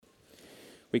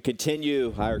We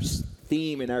continue our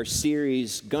theme in our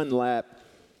series, Gun Lap.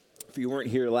 If you weren't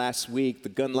here last week, the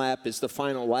gun lap is the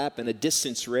final lap in a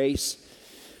distance race.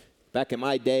 Back in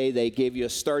my day, they gave you a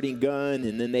starting gun,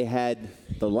 and then they had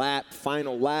the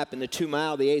final lap. In the 2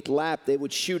 mile, the 8th lap, they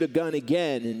would shoot a gun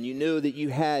again, and you knew that you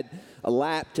had a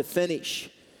lap to finish.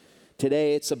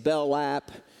 Today, it's a bell lap.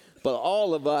 But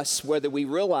all of us, whether we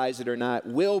realize it or not,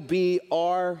 will be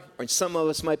or some of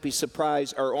us might be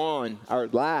surprised, are on our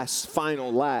last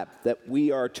final lap that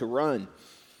we are to run.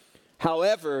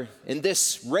 However, in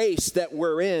this race that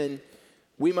we're in,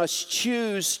 we must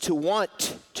choose to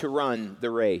want to run the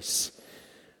race.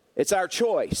 It's our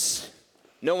choice.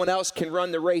 No one else can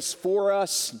run the race for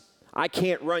us. I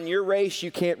can't run your race.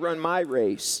 You can't run my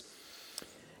race.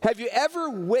 Have you ever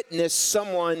witnessed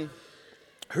someone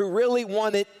who really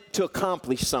wanted to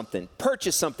accomplish something,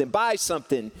 purchase something, buy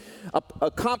something,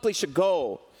 accomplish a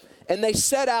goal, and they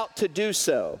set out to do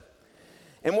so?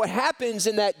 And what happens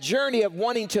in that journey of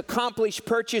wanting to accomplish,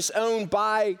 purchase, own,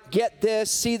 buy, get this,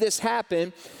 see this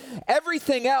happen,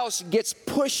 everything else gets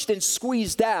pushed and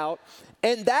squeezed out,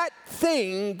 and that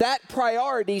thing, that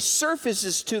priority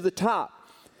surfaces to the top.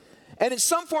 And in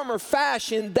some form or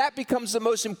fashion, that becomes the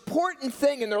most important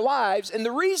thing in their lives. And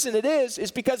the reason it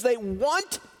is because they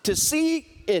want to see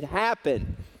it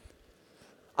happen.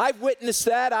 I've witnessed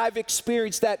that. I've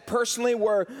experienced that personally,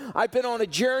 where I've been on a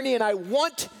journey and I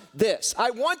want this. I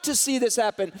want to see this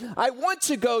happen. I want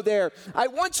to go there. I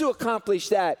want to accomplish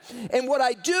that. And what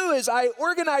I do is I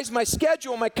organize my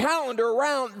schedule, my calendar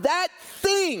around that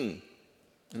thing.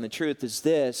 And the truth is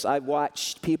this: I've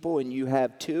watched people, and you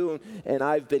have too, and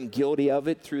I've been guilty of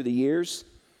it through the years,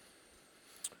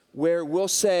 where we'll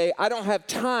say, I don't have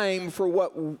time for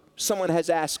what someone has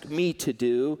asked me to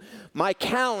do. My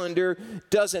calendar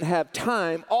doesn't have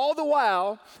time. All the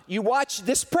while, you watch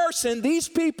this person, these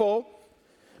people,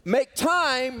 make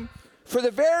time for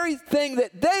the very thing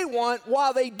that they want.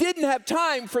 While they didn't have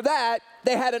time for that,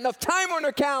 they had enough time on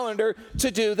their calendar to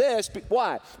do this.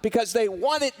 Why? Because they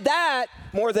wanted that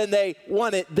more than they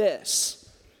wanted this.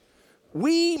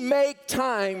 We make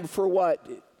time for what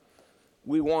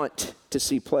we want to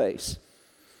see place.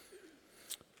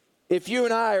 If you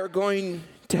and I are going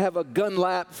to have a gun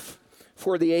lap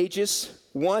for the ages,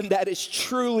 one that is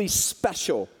truly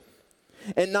special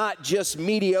and not just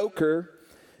mediocre,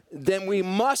 then we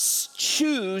must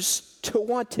choose to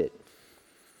want it.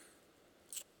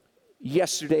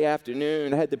 Yesterday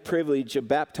afternoon, I had the privilege of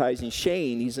baptizing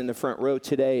Shane. He's in the front row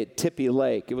today at Tippy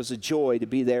Lake. It was a joy to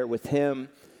be there with him.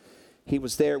 He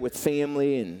was there with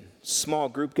family and small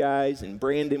group guys, and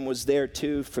Brandon was there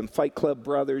too from Fight Club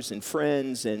brothers and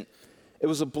friends, and it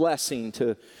was a blessing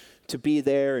to be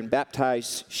there and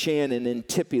baptize Shannon in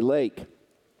Tippy Lake.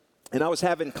 And I was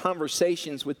having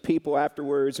conversations with people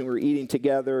afterwards, and we were eating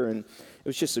together, and it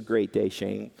was just a great day,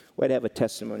 Shane. Way to have a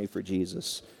testimony for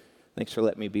Jesus. Thanks for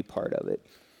letting me be part of it.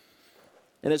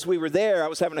 And as we were there, I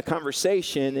was having a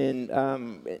conversation,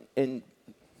 and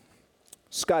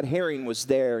Scott Herring was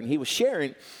there, and he was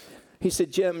sharing. He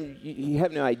said, Jim, you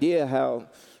have no idea how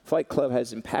Fight Club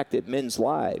has impacted men's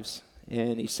lives.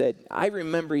 And he said, I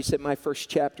remember, he said, my first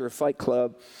chapter of Fight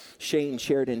Club, Shane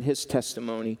shared in his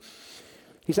testimony.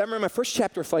 He said, I remember my first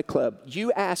chapter of Fight Club,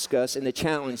 you asked us in the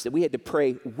challenge that we had to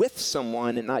pray with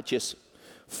someone and not just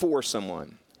for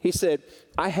someone. He said,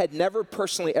 I had never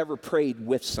personally ever prayed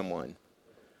with someone.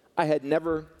 I had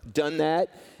never done that.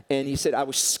 And he said, I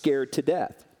was scared to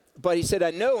death. But he said,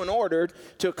 I know in order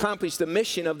to accomplish the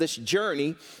mission of this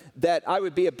journey that I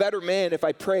would be a better man if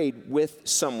I prayed with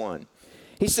someone.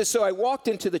 He says, so I walked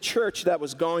into the church that I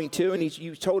was going to, and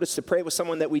you told us to pray with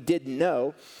someone that we didn't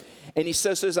know. And he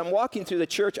says, as I'm walking through the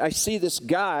church, I see this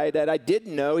guy that I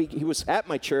didn't know. He was at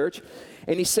my church.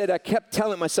 And he said, I kept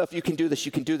telling myself, you can do this,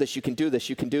 you can do this, you can do this,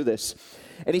 you can do this.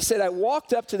 And he said, I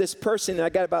walked up to this person, and I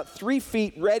got about 3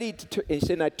 feet ready to he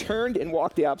said, and I turned and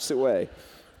walked the opposite way.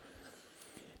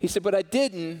 He said, but I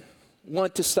didn't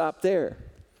want to stop there.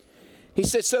 He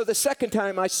said, so the second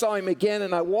time I saw him again,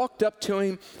 and I walked up to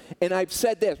him, and I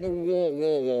said this, whoa,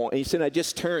 whoa, whoa. And he said, I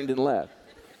just turned and left.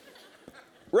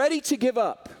 Ready to give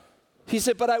up. He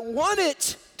said, but I wanted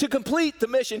to complete the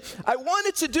mission. I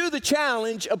wanted to do the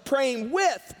challenge of praying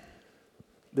with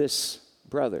this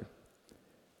brother.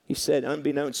 He said,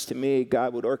 unbeknownst to me,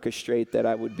 God would orchestrate that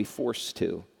I would be forced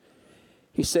to.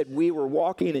 He said, we were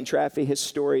walking in traffic. His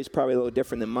story is probably a little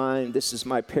different than mine. This is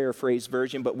my paraphrased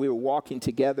version, but we were walking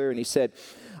together, and he said,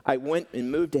 I went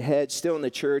and moved ahead, still in the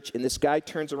church, and this guy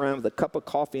turns around with a cup of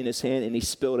coffee in his hand, and he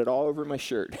spilled it all over my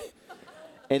shirt.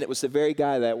 And it was the very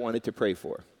guy that I wanted to pray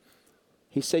for.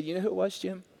 He said, you know who it was,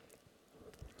 Jim?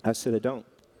 I said, I don't.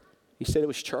 He said, it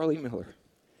was Charlie Miller.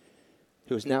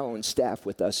 who's now on staff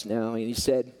with us now, and he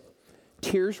said,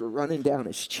 tears were running down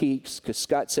his cheeks because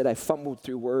Scott said I fumbled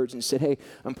through words and said, hey,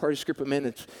 I'm part of this group of men.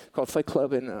 It's called Fight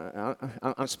Club, and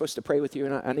I'm supposed to pray with you,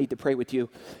 and I need to pray with you.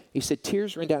 He said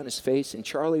tears ran down his face, and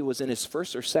Charlie was in his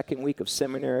first or second week of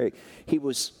seminary. He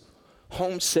was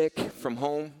homesick from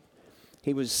home.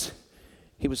 He was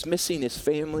missing his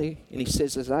family, and he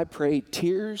says, as I prayed,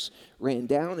 tears ran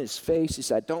down his face. He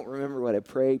said, I don't remember what I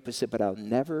prayed, but I'll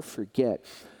never forget.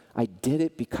 I did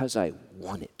it because I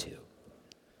wanted to.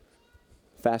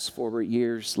 Fast forward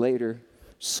years later,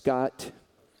 Scott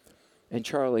and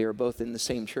Charlie are both in the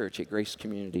same church at Grace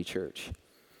Community Church.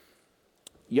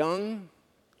 Young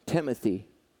Timothy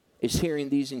is hearing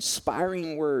these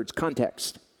inspiring words,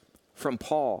 context, from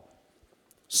Paul,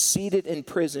 seated in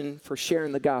prison for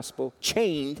sharing the gospel,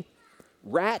 chained,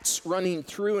 rats running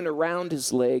through and around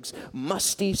his legs,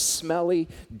 musty, smelly,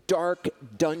 dark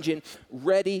dungeon,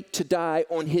 ready to die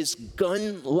on his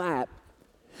gun lap.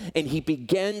 And he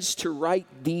begins to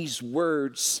write these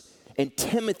words, and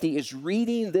Timothy is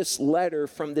reading this letter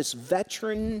from this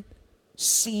veteran,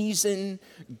 seasoned,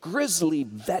 grizzly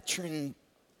veteran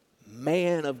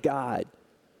man of God.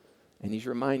 And he's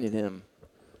reminding him,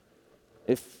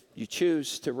 if you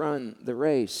choose to run the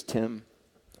race, Tim,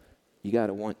 you got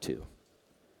to want to.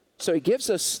 So he gives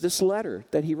us this letter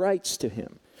that he writes to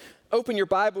him. Open your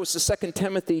Bibles to 2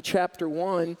 Timothy chapter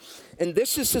 1, and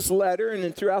this is his letter, and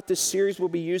then throughout this series we'll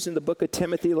be using the book of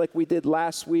Timothy like we did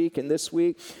last week and this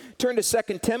week. Turn to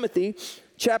 2 Timothy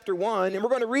chapter 1, and we're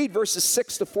going to read verses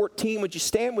 6 to 14. Would you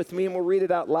stand with me, and we'll read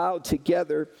it out loud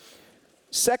together.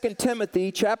 2 Timothy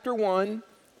chapter 1,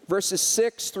 verses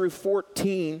 6 through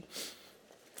 14.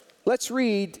 Let's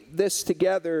read this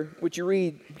together. Would you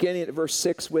read beginning at verse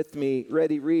 6 with me?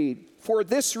 Ready, read. For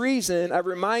this reason, I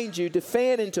remind you to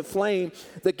fan into flame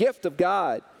the gift of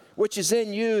God, which is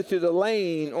in you through the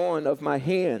laying on of my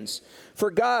hands.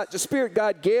 For God, the Spirit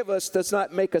God gave us does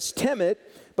not make us timid,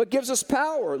 but gives us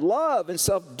power, love, and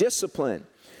self-discipline.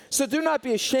 So do not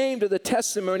be ashamed of the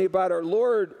testimony about our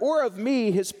Lord or of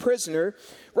me, his prisoner.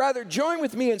 Rather, join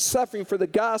with me in suffering for the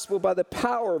gospel by the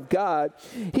power of God.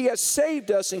 He has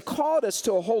saved us and called us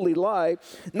to a holy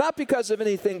life, not because of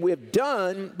anything we have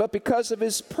done, but because of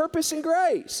his purpose and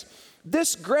grace.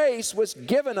 This grace was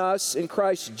given us in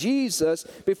Christ Jesus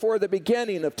before the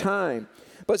beginning of time,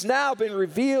 but has now been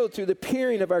revealed through the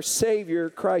appearing of our Savior,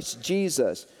 Christ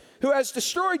Jesus, who has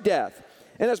destroyed death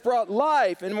and has brought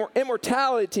life and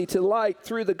immortality to light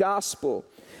through the gospel.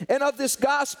 And of this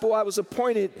gospel I was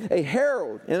appointed a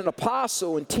herald and an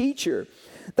apostle and teacher.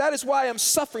 That is why I'm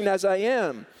suffering as I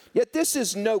am. Yet this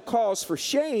is no cause for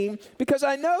shame, because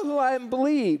I know who I am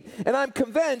believed, and I'm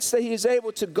convinced that he is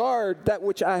able to guard that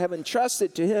which I have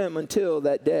entrusted to him until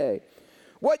that day.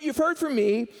 What you've heard from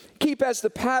me, keep as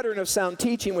the pattern of sound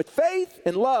teaching with faith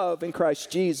and love in Christ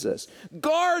Jesus.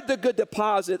 Guard the good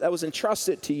deposit that was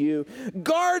entrusted to you.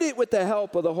 Guard it with the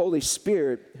help of the Holy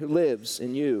Spirit who lives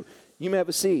in you. You may have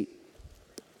a seat.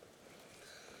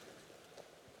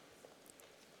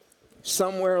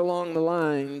 Somewhere along the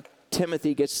line,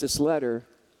 Timothy gets this letter.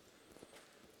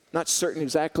 Not certain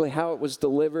exactly how it was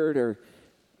delivered or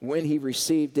when he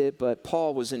received it, but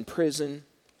Paul was in prison.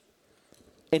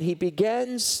 And he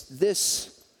begins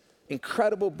this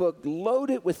incredible book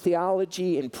loaded with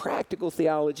theology and practical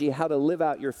theology, how to live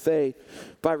out your faith,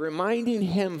 by reminding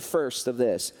him first of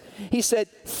this. He said,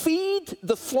 feed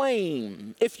the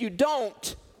flame. If you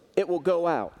don't, it will go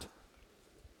out.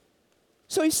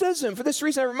 So he says to him, for this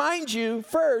reason I remind you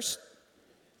first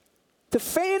to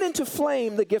fan into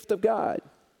flame the gift of God.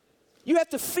 You have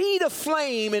to feed a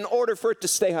flame in order for it to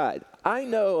stay hot. I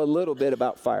know a little bit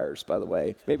about fires, by the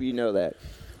way. Maybe you know that.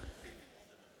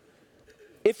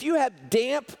 If you have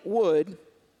damp wood,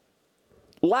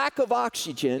 lack of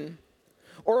oxygen,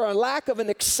 or a lack of an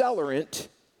accelerant,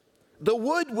 the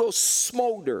wood will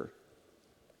smolder.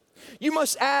 You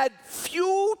must add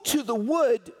fuel to the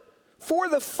wood for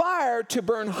the fire to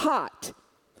burn hot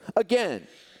again,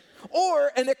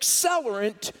 or an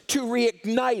accelerant to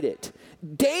reignite it.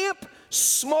 Damp,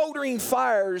 smoldering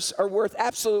fires are worth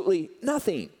absolutely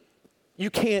nothing. You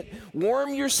can't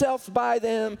warm yourself by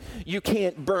them. You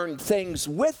can't burn things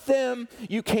with them.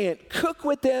 You can't cook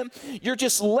with them. You're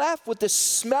just left with the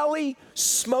smelly,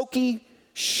 smoky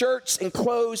shirts and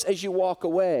clothes as you walk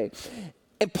away.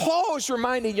 And Paul is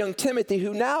reminding young Timothy,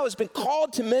 who now has been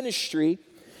called to ministry,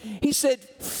 he said,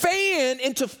 fan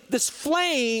into this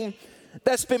flame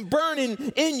that's been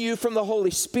burning in you from the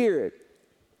Holy Spirit.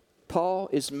 Paul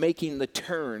is making the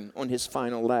turn on his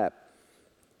final lap,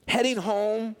 heading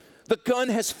home The gun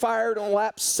has fired on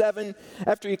lap 7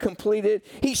 after he completed.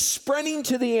 He's sprinting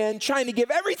to the end, trying to give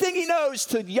everything he knows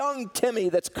to young Timmy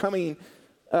that's coming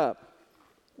up,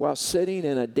 while sitting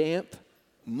in a damp,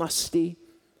 musty,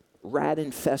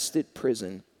 rat-infested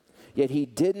prison. Yet he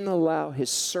didn't allow his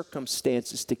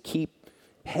circumstances to keep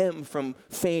him from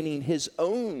fanning his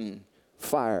own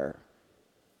fire.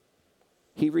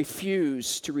 He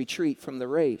refused to retreat from the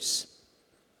race.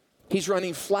 He's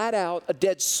running flat out, a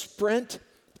dead sprint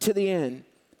to the end,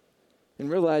 and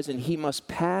realizing he must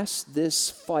pass this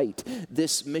fight,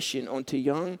 this mission on to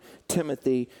young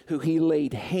Timothy, who he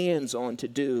laid hands on to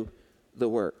do the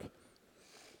work.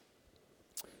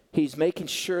 He's making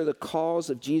sure the cause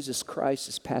of Jesus Christ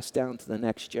is passed down to the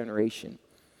next generation.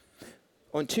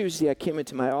 On Tuesday, I came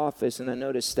into my office and I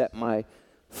noticed that my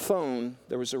phone,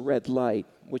 there was a red light,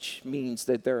 which means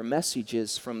that there are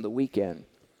messages from the weekend.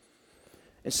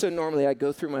 And so normally I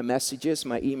go through my messages,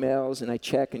 my emails, and I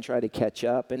check and try to catch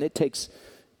up, and it takes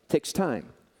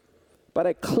time. But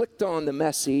I clicked on the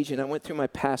message, and I went through my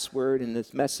password, and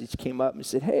this message came up and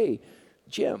said, "Hey,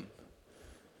 Jim."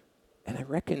 And I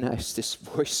recognized this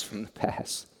voice from the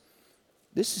past.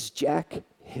 This is Jack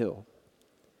Hill.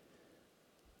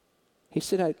 He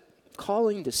said, "I'm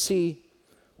calling to see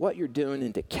what you're doing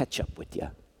and to catch up with you.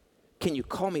 Can you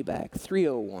call me back?"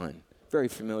 301, very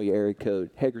familiar area code,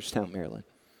 Hagerstown, Maryland.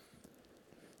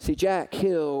 See, Jack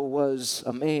Hill was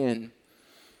a man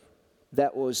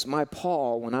that was my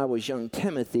Paul when I was young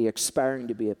Timothy, aspiring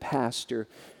to be a pastor,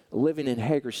 living in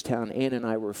Hagerstown. Ann and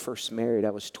I were first married.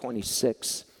 I was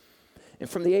 26. And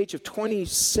from the age of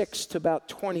 26 to about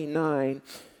 29,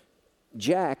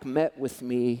 Jack met with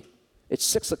me at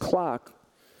 6 o'clock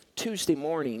Tuesday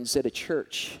mornings at a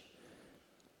church.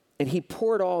 And he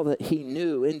poured all that he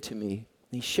knew into me.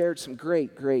 He shared some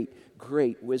great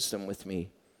wisdom with me.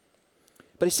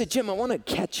 But he said, "Jim, I want to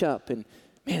catch up." And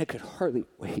man, I could hardly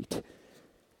wait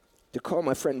to call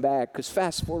my friend back, because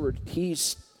fast forward, he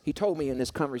told me in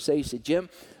this conversation, he said, "Jim,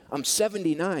 I'm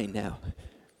 79 now."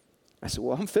 I said,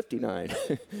 "Well, I'm 59.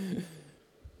 And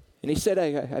he said,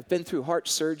 I've been through heart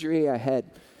surgery. I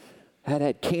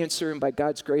had cancer, and by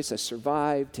God's grace, I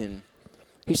survived. And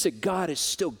he said, God is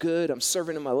still good. I'm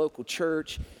serving in my local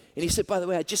church. And he said, by the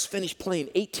way, I just finished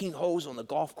playing 18 holes on the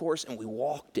golf course, and we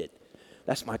walked it.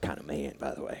 That's my kind of man,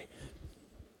 by the way.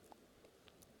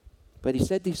 But he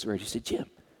said these words. He said,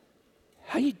 "Jim,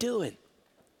 how you doing?"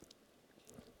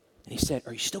 And he said,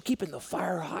 "Are you still keeping the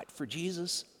fire hot for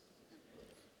Jesus?"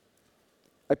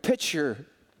 I picture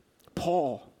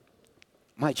Paul,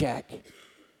 my Jack,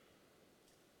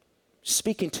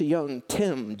 speaking to young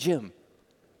Jim.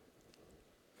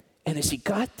 And as he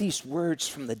got these words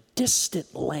from the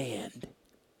distant land,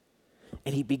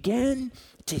 and he began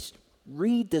to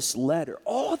read this letter,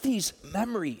 all these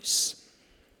memories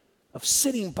of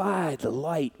sitting by the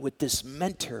light with this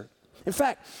mentor. In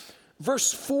fact,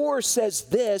 verse 4 says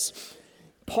this,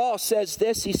 Paul says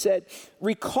this, he said,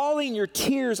 "Recalling your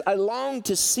tears, I long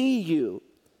to see you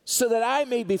so that I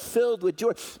may be filled with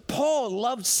joy." Paul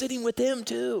loved sitting with him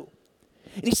too.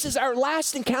 And he says, our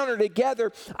last encounter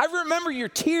together, I remember your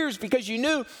tears because you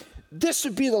knew this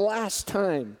would be the last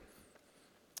time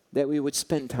that we would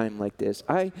spend time like this.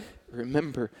 I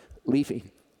remember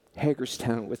leaving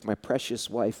Hagerstown with my precious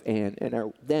wife, Ann, and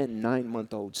our then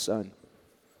 9-month-old son,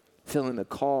 feeling a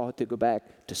call to go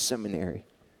back to seminary,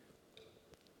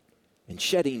 and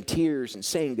shedding tears and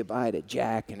saying goodbye to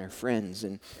Jack and her friends.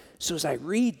 And so as I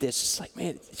read this, it's like,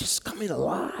 man, it's just coming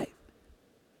alive.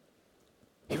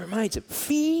 He reminds him,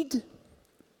 feed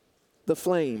the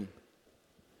flame.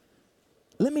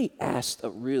 Let me ask a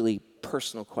really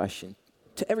personal question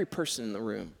to every person in the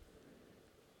room.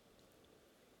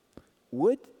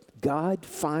 Would God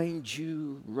find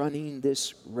you running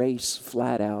this race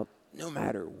flat out, no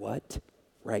matter what,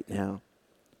 right now?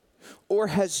 Or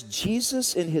has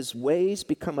Jesus and his ways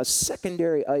become a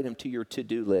secondary item to your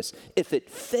to-do list, if it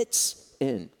fits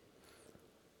in?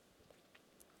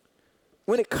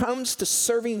 When it comes to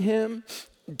serving him,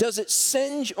 does it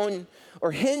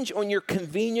hinge on your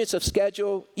convenience of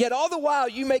schedule? Yet all the while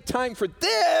you make time for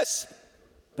this,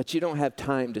 but you don't have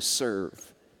time to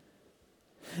serve.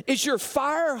 Is your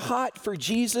fire hot for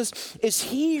Jesus? Is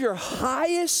he your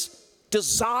highest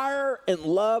desire and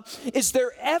love? Is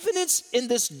there evidence in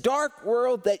this dark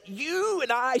world that you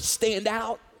and I stand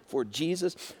out for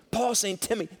Jesus? Paul's saying,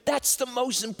 Timothy, that's the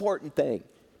most important thing.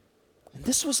 And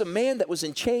this was a man that was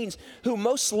in chains who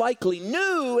most likely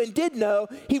knew and did know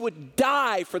he would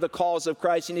die for the cause of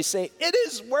Christ. And he's saying, it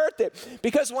is worth it,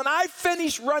 because when I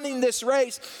finish running this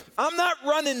race, I'm not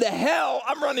running to hell,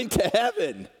 I'm running to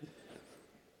heaven.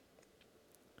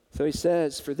 So he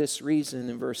says, for this reason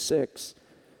in verse 6,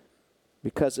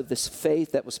 because of this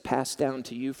faith that was passed down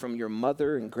to you from your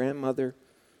mother and grandmother.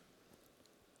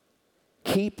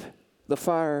 Keep the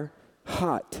fire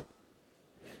hot.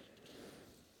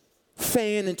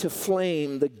 Fan into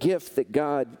flame the gift that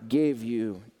God gave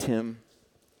you, Tim.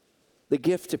 The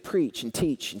gift to preach and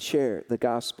teach and share the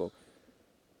gospel.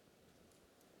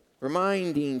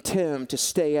 Reminding Tim to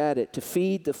stay at it, to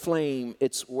feed the flame,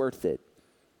 it's worth it.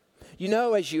 You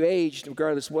know, as you age,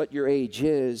 regardless what your age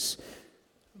is,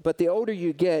 but the older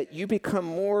you get, you become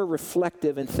more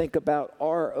reflective and think about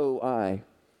ROI,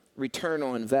 return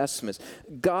on investments.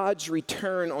 God's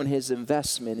return on his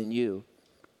investment in you.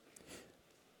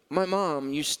 My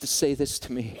mom used to say this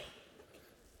to me.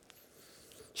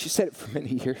 She said it for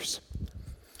many years.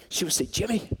 She would say,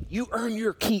 Jimmy, you earn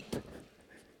your keep.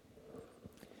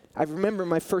 I remember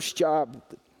my first job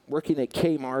working at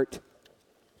Kmart.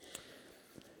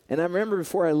 And I remember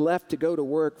before I left to go to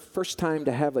work, first time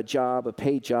to have a job, a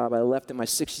paid job, I left in my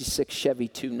 66 Chevy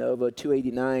 2 Nova,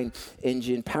 289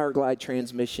 engine, power glide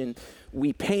transmission.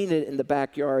 We painted it in the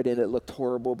backyard and it looked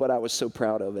horrible, but I was so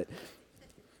proud of it.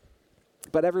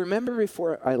 But I remember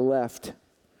before I left,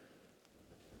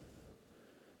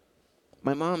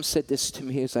 my mom said this to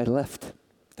me as I left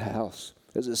the house.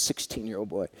 As a 16-year-old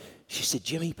boy. She said,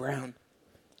 Jimmy Brown,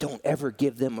 don't ever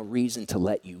give them a reason to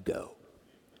let you go.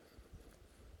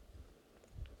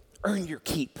 Earn your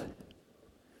keep.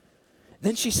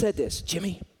 Then she said this,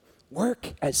 Jimmy,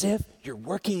 work as if you're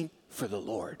working for the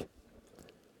Lord.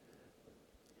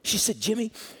 She said,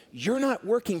 Jimmy, you're not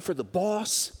working for the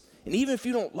boss. And even if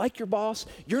you don't like your boss,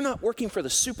 you're not working for the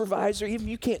supervisor. Even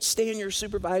if you can't stand your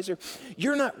supervisor,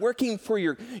 you're not working for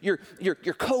your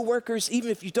coworkers, even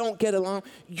if you don't get along.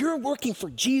 You're working for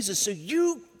Jesus, so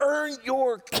you earn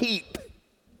your keep.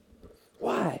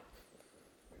 Why?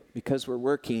 Because we're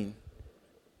working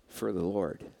for the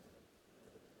Lord.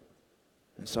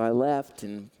 And so I left,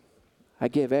 and I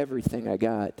gave everything I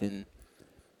got. And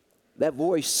that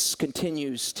voice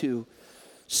continues to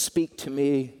speak to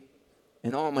me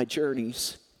in all my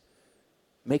journeys.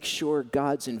 Make sure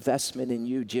God's investment in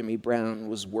you, Jimmy Brown,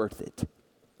 was worth it.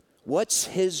 What's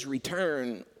his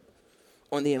return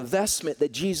on the investment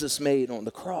that Jesus made on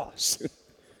the cross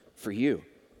for you?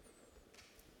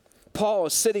 Paul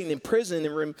is sitting in prison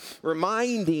and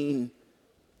reminding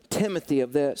Timothy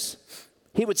of this.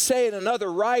 He would say in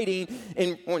another writing,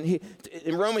 in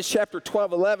Romans chapter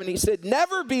 12, 11, he said,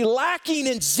 never be lacking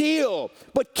in zeal,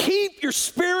 but keep your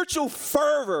spiritual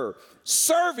fervor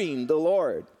serving the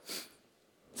Lord.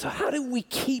 So how do we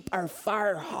keep our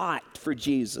fire hot for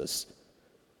Jesus?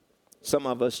 Some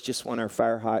of us just want our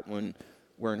fire hot when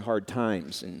we're in hard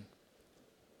times. And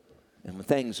when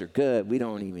things are good, we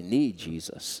don't even need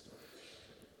Jesus.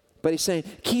 But he's saying,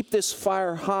 keep this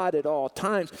fire hot at all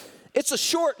times. It's a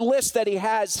short list that he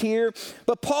has here,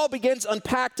 but Paul begins to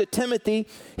unpack to Timothy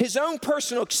his own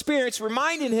personal experience,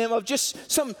 reminding him of just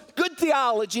some good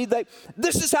theology that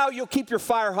this is how you'll keep your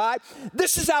fire hot.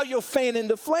 This is how you'll fan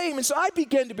into flame. And so I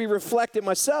began to be reflective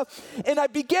myself, and I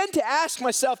began to ask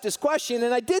myself this question,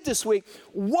 and I did this week,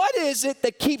 what is it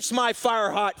that keeps my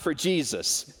fire hot for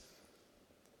Jesus?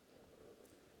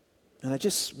 And I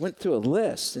just went through a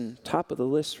list, and top of the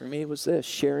list for me was this,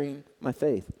 sharing my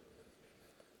faith.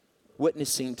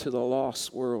 Witnessing to the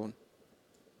lost world. And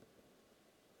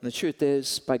the truth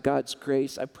is, by God's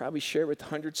grace, I probably share with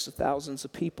hundreds of thousands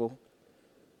of people.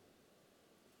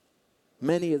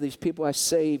 Many of these people I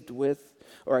saved with,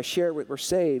 or I share with, were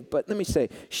saved. But let me say,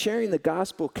 sharing the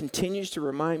gospel continues to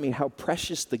remind me how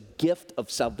precious the gift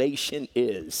of salvation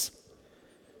is.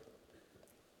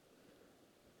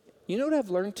 You know what I've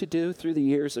learned to do through the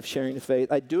years of sharing the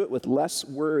faith? I do it with less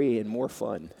worry and more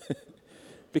fun.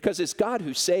 Because it's God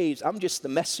who saves. I'm just the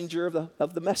messenger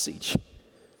of the message.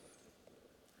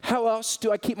 How else do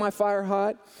I keep my fire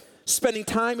hot? Spending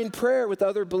time in prayer with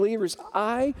other believers.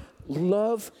 I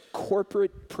love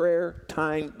corporate prayer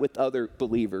time with other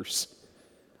believers.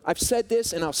 I've said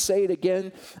this and I'll say it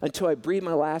again until I breathe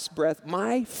my last breath.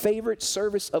 My favorite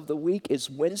service of the week is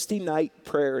Wednesday night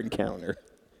prayer encounter.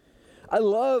 I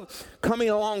love coming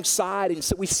alongside, and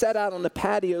so we sat out on the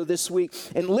patio this week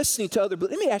and listening to other,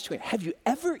 but let me ask you, have you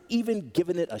ever even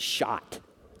given it a shot?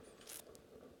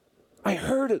 I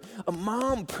heard a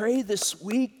mom pray this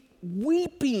week,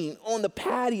 weeping on the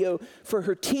patio for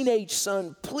her teenage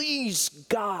son. Please,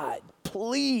 God,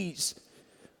 please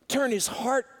turn his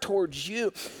heart towards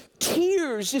you.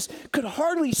 Tears just could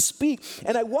hardly speak.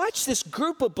 And I watched this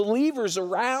group of believers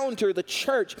around her, the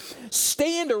church,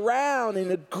 stand around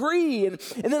and agree. And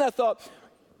then I thought,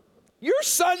 your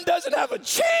son doesn't have a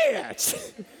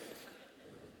chance.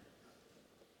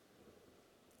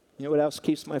 You know what else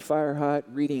keeps my fire hot?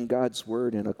 Reading God's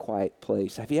word in a quiet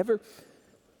place. Have you ever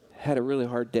had a really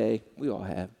hard day? We all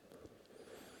have.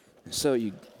 And so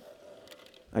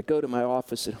I go to my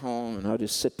office at home, and I'll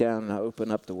just sit down and I open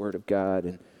up the Word of God,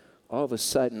 and all of a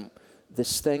sudden,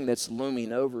 this thing that's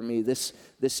looming over me, this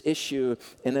issue,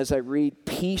 and as I read,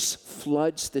 peace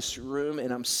floods this room,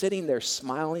 and I'm sitting there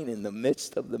smiling in the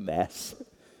midst of the mess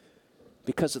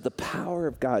because of the power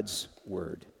of God's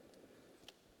Word.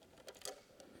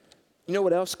 You know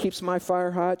what else keeps my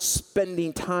fire hot?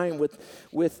 Spending time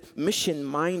with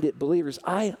mission-minded believers.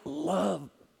 I love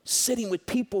sitting with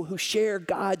people who share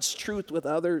God's truth with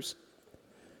others.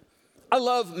 I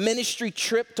love ministry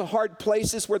trip to hard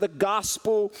places where the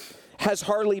gospel has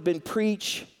hardly been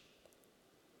preached.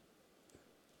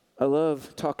 I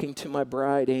love talking to my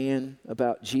bride, Ann,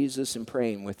 about Jesus and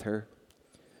praying with her.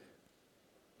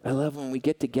 I love when we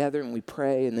get together and we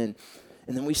pray and then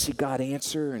we see God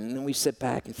answer, and then we sit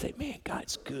back and say, man,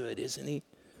 God's good, isn't he?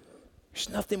 There's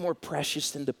nothing more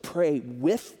precious than to pray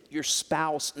with your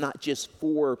spouse, not just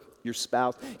for your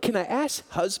spouse. Can I ask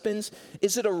husbands,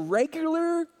 is it a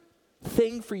regular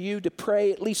thing for you to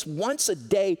pray at least once a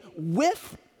day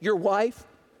with your wife?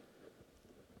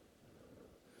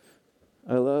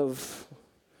 I love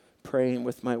praying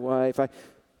with my wife.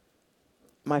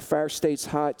 My fire stays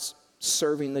hot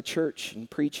serving the church and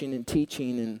preaching and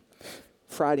teaching. And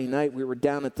Friday night, we were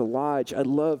down at the lodge. I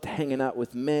loved hanging out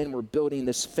with men. We're building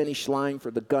this finish line for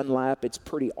the gun lap. It's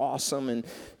pretty awesome. And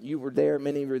you were there,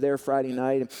 many of you were there Friday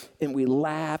night. And we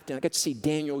laughed. And I got to see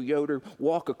Daniel Yoder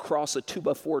walk across a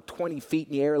 2x4 20 feet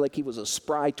in the air like he was a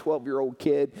spry 12-year-old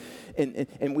kid.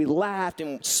 And we laughed,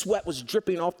 and sweat was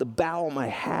dripping off the bow of my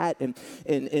hat. And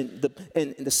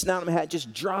the snout of my hat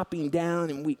just dropping down.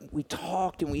 And we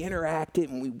talked and we interacted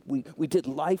and we did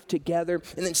life together.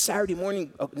 And then Saturday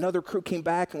morning, another crew came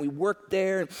back and we worked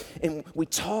there and we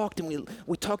talked and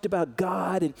we talked about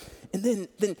God and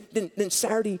then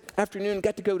Saturday afternoon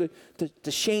got to go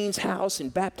to Shane's house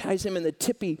and baptize him in the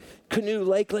Tippy Canoe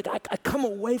Lake. Like I come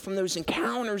away from those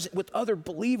encounters with other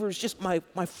believers, just my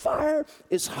fire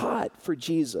is hot for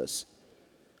Jesus.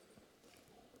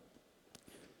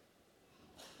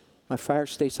 My fire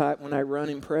stays hot when I run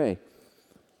and pray.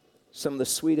 Some of the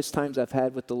sweetest times I've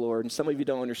had with the Lord, and some of you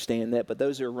don't understand that, but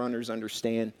those who are runners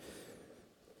understand.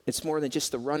 It's more than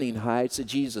just a running high, it's a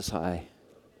Jesus high.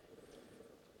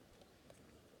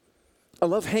 I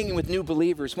love hanging with new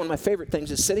believers. One of my favorite things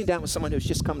is sitting down with someone who's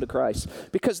just come to Christ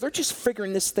because they're just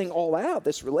figuring this thing all out,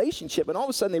 this relationship, and all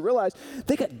of a sudden they realize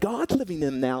they got God living in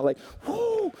them now. Like,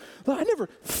 whoa, I never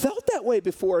felt that way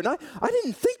before, and I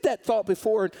didn't think that thought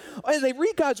before. And they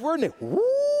read God's word, and they,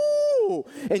 whoo,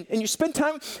 and you spend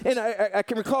time, and I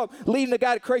can recall leading a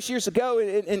guy to Christ years ago,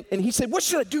 and he said, what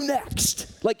should I do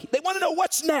next? Like, they want to know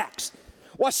what's next.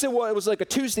 Well, I said, well, it was like a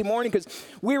Tuesday morning because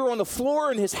we were on the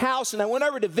floor in his house, and I went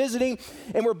over to visit him,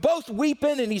 and we're both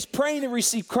weeping, and he's praying to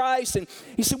receive Christ, and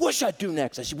he said, what should I do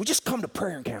next? I said, well, just come to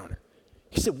prayer encounter.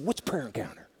 He said, what's prayer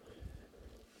encounter?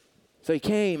 So he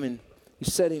came, and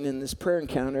he's sitting in this prayer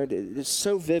encounter. It's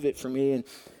so vivid for me,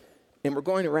 and we're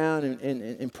going around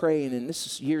and praying, and this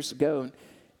is years ago,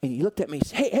 and he looked at me, he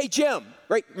said, hey, Jim,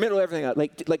 right in the middle of everything,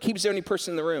 like he was the only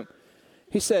person in the room.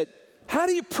 He said, how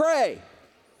do you pray?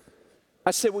 I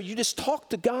said, well, you just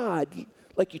talk to God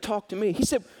like you talk to me. He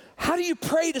said, how do you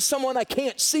pray to someone I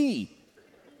can't see?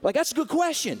 Like, that's a good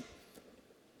question.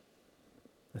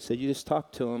 I said, you just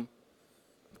talk to him,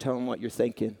 tell him what you're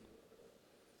thinking.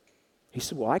 He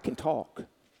said, well, I can talk.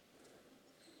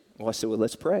 Well, I said, well,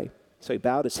 let's pray. So he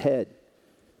bowed his head,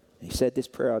 and he said this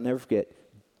prayer I'll never forget.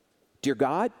 Dear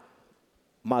God,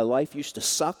 my life used to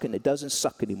suck, and it doesn't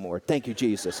suck anymore. Thank you,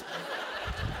 Jesus.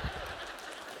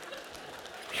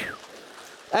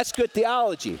 That's good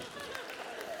theology.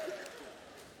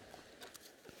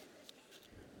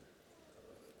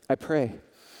 I pray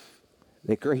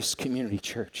that Grace Community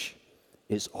Church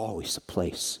is always a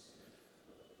place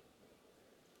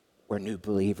where new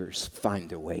believers find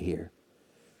their way here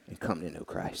and come to know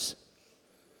Christ.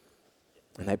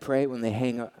 And I pray when they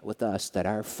hang out with us that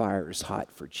our fire is hot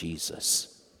for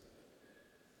Jesus.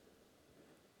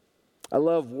 I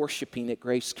love worshiping at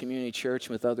Grace Community Church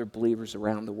with other believers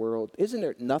around the world. Isn't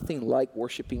there nothing like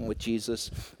worshiping with Jesus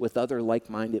with other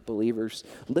like-minded believers,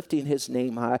 lifting his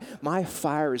name high? My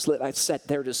fire is lit. I sat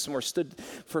there this morning, stood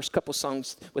first couple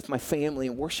songs with my family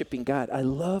and worshiping God. I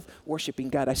love worshiping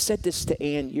God. I said this to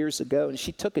Ann years ago, and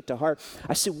she took it to heart.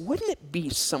 I said, wouldn't it be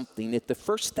something if the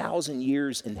first 1,000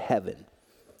 years in heaven,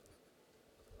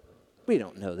 we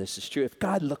don't know this is true, if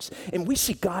God looks, and we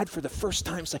see God for the first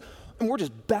time, it's like, and we're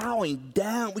just bowing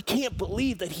down. We can't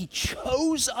believe that he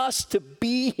chose us to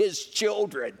be his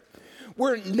children.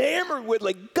 we're enamored with,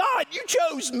 like, God, you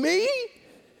chose me.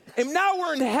 And now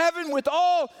we're in heaven with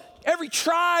every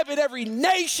tribe and every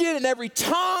nation and every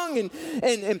tongue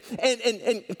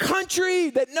and country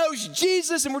that knows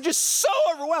Jesus, and we're just so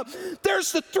overwhelmed.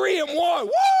 There's the 3 in 1.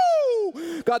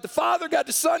 Woo! God the Father, God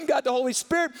the Son, God the Holy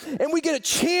Spirit, and we get a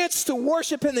chance to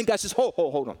worship him. And then God says,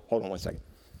 hold on 1 second.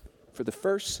 For the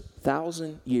first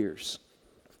 1,000 years,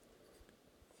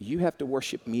 you have to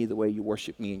worship me the way you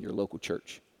worship me in your local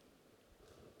church.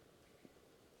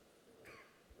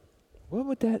 What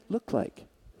would that look like?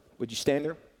 Would you stand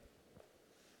there?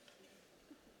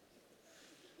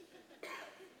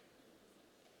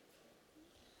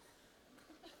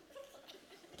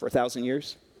 For 1,000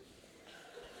 years?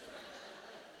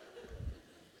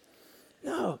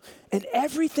 No. And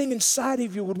everything inside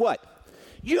of you would what?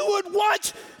 You would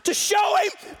want to show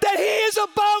him that he is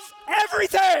above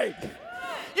everything.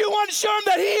 You want to show him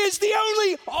that he is the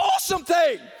only awesome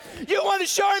thing. You want to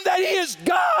show him that he is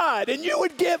God, and you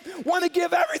would want to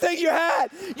give everything you had.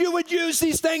 You would use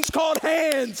these things called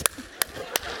hands.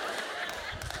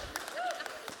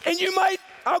 And you might,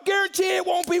 I'll guarantee it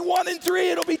won't be 1 and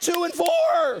 3, it'll be 2 and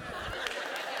 4.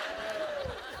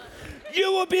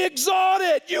 You will be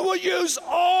exalted. You will use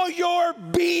all your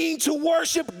being to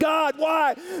worship God.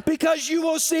 Why? Because you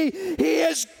will see he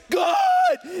is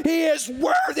good. He is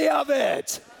worthy of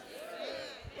it.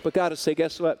 But God will say,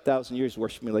 guess what? 1,000 years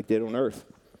worship me like they did on earth.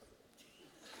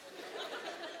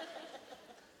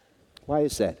 Why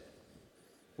is that?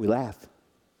 We laugh.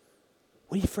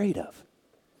 What are you afraid of?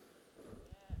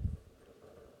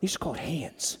 These are called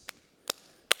hands.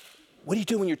 What do you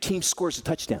do when your team scores a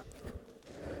touchdown?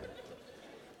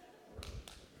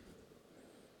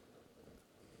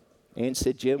 Ann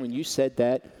said, Jim, when you said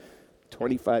that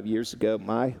 25 years ago,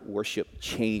 my worship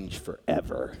changed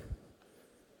forever.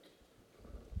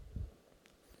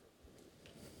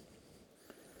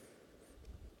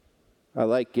 I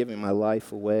like giving my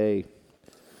life away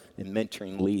and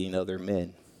mentoring, leading other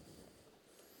men.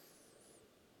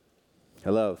 I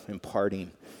love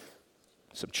imparting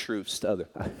some truths to others.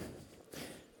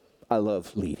 I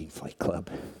love leading Fight Club.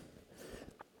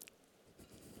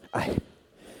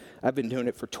 I've been doing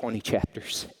it for 20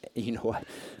 chapters. You know what?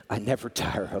 I never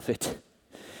tire of it.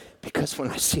 Because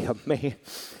when I see a man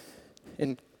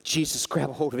and Jesus grab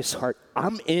a hold of his heart,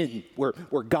 I'm in where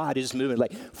God is moving.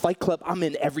 Like Fight Club, I'm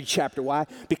in every chapter. Why?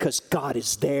 Because God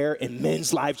is there and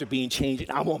men's lives are being changed,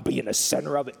 and I want to be in the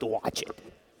center of it to watch it.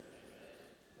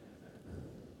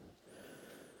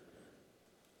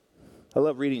 I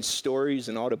love reading stories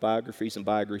and autobiographies and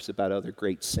biographies about other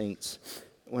great saints.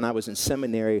 When I was in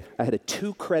seminary, I had a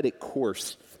 2-credit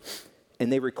course, and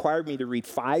they required me to read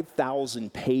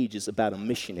 5,000 pages about a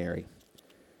missionary.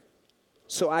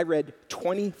 So I read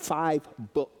 25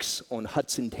 books on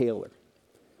Hudson Taylor.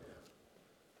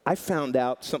 I found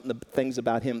out things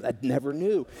about him I never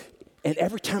knew. And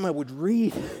every time I would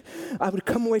read, I would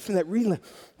come away from that reading like,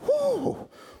 whoa,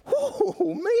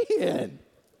 man.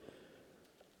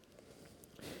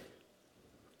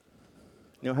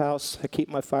 You know how else I keep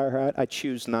my fire hot? I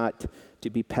choose not to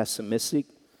be pessimistic.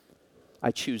 I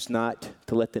choose not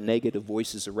to let the negative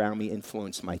voices around me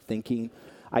influence my thinking.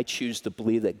 I choose to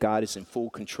believe that God is in full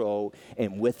control,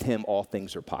 and with him all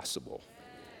things are possible.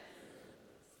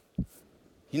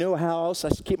 You know how else I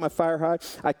keep my fire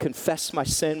hot? I confess my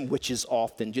sin, which is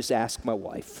often. Just ask my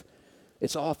wife.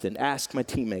 It's often. Ask my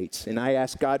teammates. And I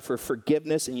ask God for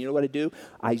forgiveness, and you know what I do?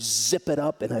 I zip it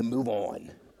up and I move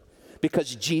on.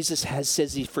 Because Jesus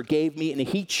says he forgave me, and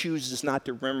he chooses not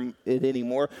to remember it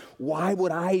anymore. Why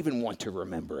would I even want to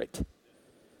remember it?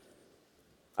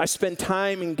 I spend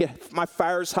time and get my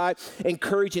fires high,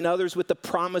 encouraging others with the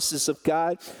promises of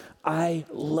God. I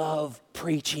love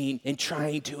preaching and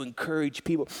trying to encourage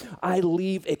people. I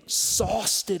leave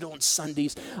exhausted on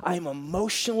Sundays. I'm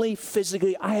emotionally,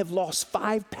 physically, I have lost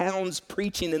 5 pounds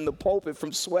preaching in the pulpit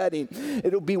from sweating.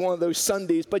 It'll be one of those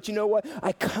Sundays. But you know what?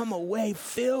 I come away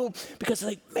filled because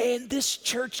like, man, this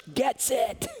church gets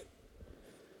it.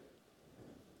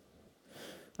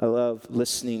 I love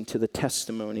listening to the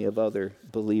testimony of other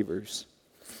believers.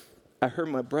 I heard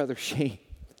my brother Shane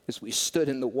as we stood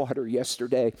in the water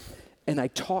yesterday, and I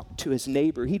talked to his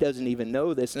neighbor. He doesn't even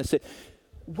know this. And I said,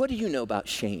 what do you know about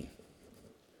Shane?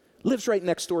 Lives right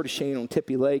next door to Shane on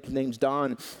Tippy Lake. His name's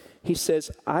Don. He says,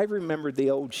 I remember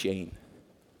the old Shane.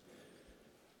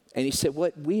 And he said,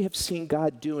 what we have seen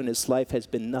God do in his life has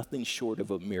been nothing short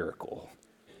of a miracle.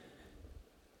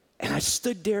 And I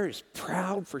stood there as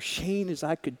proud for Shane as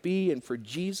I could be and for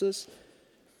Jesus.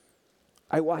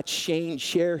 I watched Shane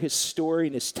share his story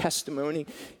and his testimony.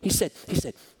 He said,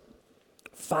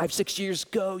 5-6 years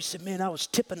ago, he said, man, I was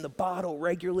tipping the bottle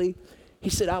regularly. He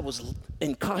said, I was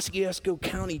in Kosciuszko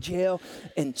County Jail,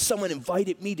 and someone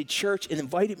invited me to church and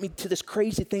invited me to this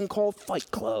crazy thing called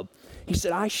Fight Club. He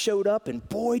said, I showed up, and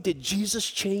boy, did Jesus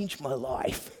change my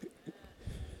life.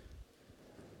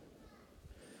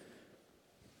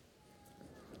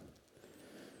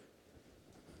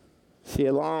 See,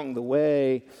 along the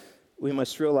way, we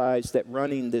must realize that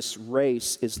running this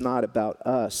race is not about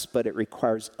us, but it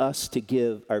requires us to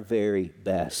give our very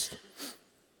best.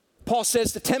 Paul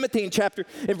says to Timothy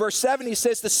in verse 7, he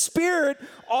says, the Spirit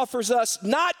offers us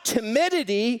not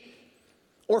timidity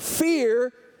or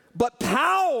fear, but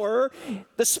power.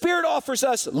 The Spirit offers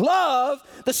us love.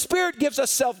 The Spirit gives us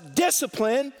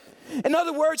self-discipline. In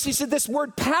other words, he said this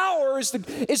word power is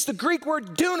the Greek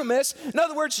word dunamis. In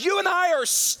other words, you and I are a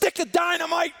stick of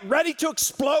dynamite ready to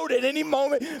explode at any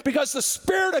moment because the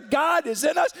Spirit of God is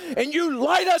in us and you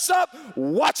light us up.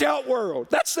 Watch out, world.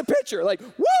 That's the picture. Like,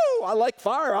 woo, I like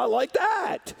fire. I like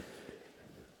that.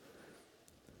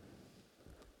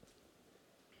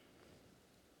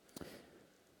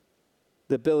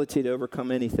 The ability to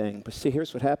overcome anything. But see,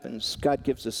 here's what happens. God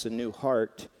gives us a new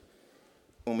heart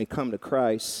when we come to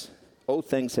Christ. Old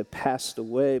things have passed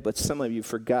away, but some of you have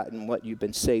forgotten what you've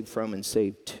been saved from and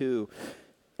saved to,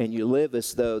 and you live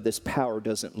as though this power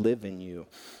doesn't live in you.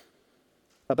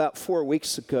 About 4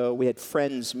 weeks ago, we had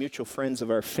friends, mutual friends of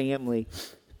our family,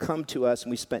 come to us,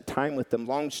 and we spent time with them.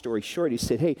 Long story short, he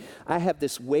said, hey, I have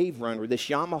this wave runner, this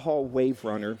Yamaha wave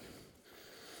runner.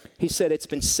 He said it's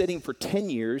been sitting for 10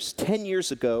 years. 10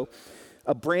 years ago,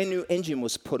 a brand new engine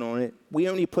was put on it. We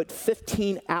only put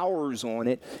 15 hours on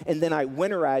it, and then I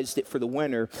winterized it for the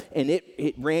winter, and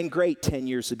it ran great 10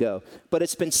 years ago. But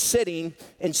it's been sitting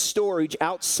in storage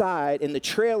outside, and the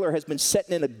trailer has been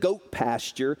sitting in a goat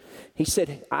pasture. He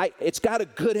said, it's got a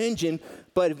good engine,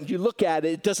 but if you look at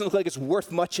it, it doesn't look like it's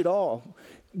worth much at all.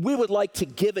 We would like to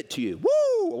give it to you.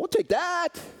 Woo, we'll take that.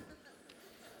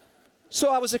 So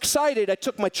I was excited. I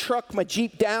took my truck, my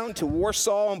Jeep down to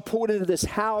Warsaw and pulled into this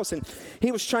house. And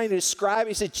he was trying to describe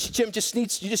it. He said, Jim, you just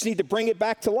need to bring it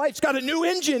back to life. It's got a new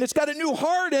engine. It's got a new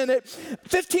heart in it.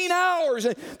 15 hours.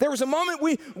 And there was a moment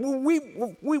we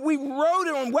rode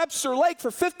it on Webster Lake for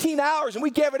 15 hours. And we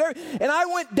gave it everything. And I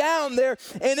went down there,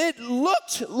 and it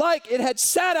looked like it had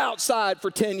sat outside for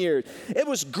 10 years. It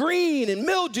was green and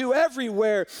mildew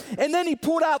everywhere. And then he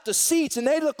pulled out the seats, and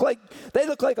they looked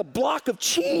like a block of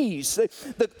cheese.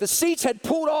 The seats had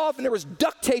pulled off, and there was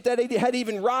duct tape that had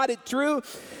even rotted through.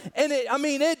 And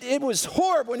it was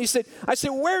horrible. And I said,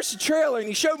 well, where's the trailer? And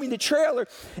he showed me the trailer,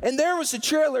 and there was the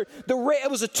trailer. It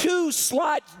was a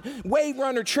 2-slot wave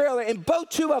runner trailer, and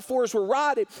both 2x4s were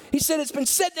rotted. He said it's been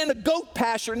sitting in a goat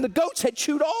pasture, and the goats had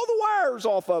chewed all the wires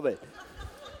off of it.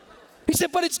 He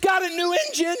said, but it's got a new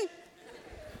engine.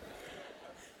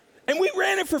 And we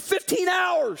ran it for 15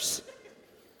 hours.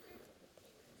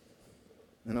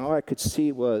 And all I could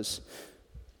see was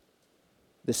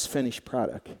this finished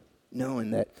product, knowing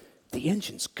that the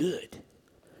engine's good.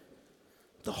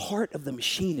 The heart of the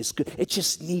machine is good. It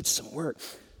just needs some work.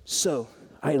 So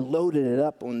I loaded it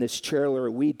up on this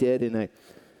trailer we did, and I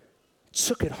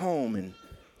took it home, and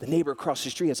the neighbor across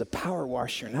the street has a power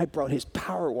washer, and I brought his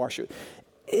power washer.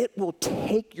 It will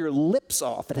take your lips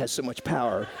off. It has so much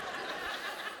power.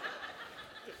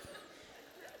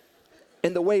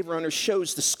 And the wave runner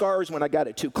shows the scars when I got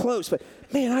it too close. But,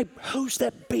 man, I hosed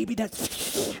that baby down.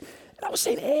 And I was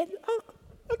saying, Ed,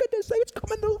 look at this thing. It's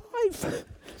coming to life.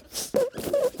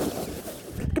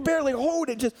 I could barely hold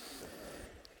it.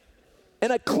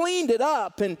 And I cleaned it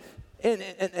up. And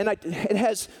it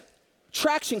has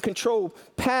traction control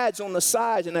pads on the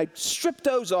sides, and I stripped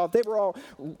those off. They were all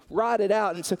rotted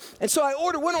out. And so I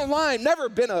went online, never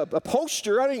been a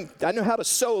upholsterer. I know how to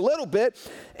sew a little bit.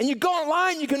 And you go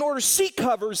online, you can order seat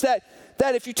covers that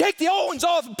if you take the old ones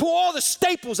off and pull all the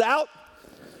staples out,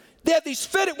 they have these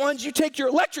fitted ones. You take your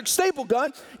electric staple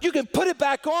gun, you can put it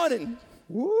back on, and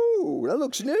woo, that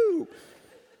looks new.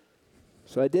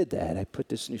 So I did that. I put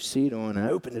this new seat on, and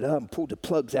I opened it up and pulled the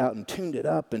plugs out and tuned it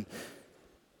up, and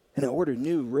I ordered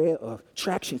new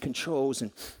traction controls,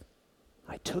 and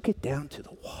I took it down to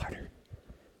the water.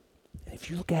 And if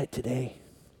you look at it today,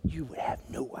 you would have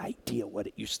no idea what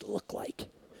it used to look like.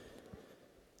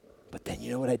 But then you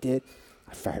know what I did?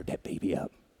 I fired that baby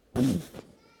up.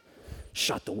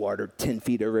 Shot the water 10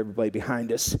 feet over everybody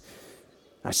behind us.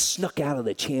 I snuck out of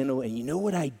the channel, and you know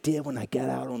what I did when I got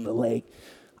out on the lake?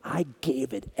 I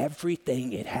gave it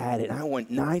everything it had, and I went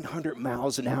 900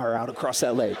 miles an hour out across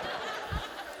that lake.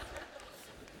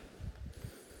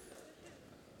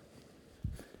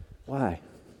 Why?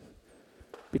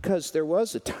 Because there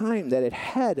was a time that it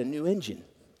had a new engine.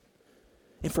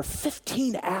 And for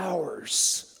 15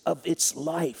 hours, of its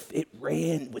life, it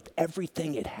ran with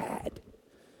everything it had.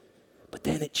 But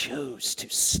then it chose to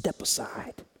step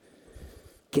aside,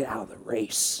 get out of the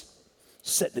race,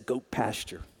 sit in the goat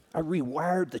pasture. I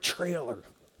rewired the trailer.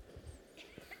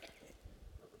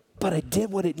 But I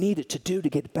did what it needed to do to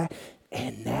get it back.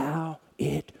 And now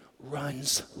it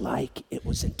runs like it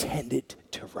was intended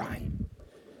to run.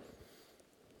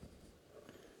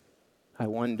 I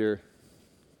wonder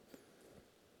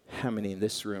how many in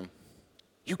this room,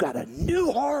 you got a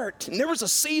new heart. And there was a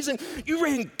season you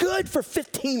ran good for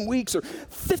 15 weeks or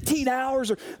 15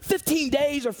 hours or 15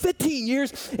 days or 15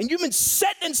 years. And you've been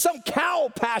sitting in some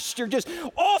cow pasture just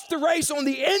off the race on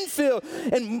the infield.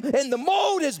 And the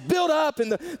mold has built up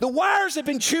and the wires have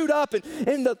been chewed up.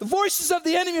 And the voices of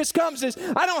the enemy has come and says,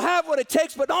 I don't have what it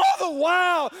takes. But all the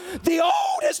while, the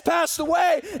old has passed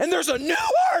away. And there's a new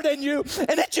heart in you.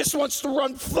 And it just wants to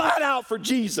run flat out for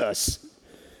Jesus.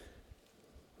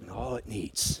 And all it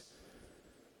needs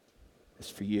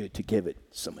is for you to give it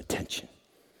some attention.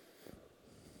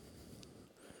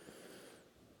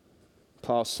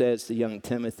 Paul says to young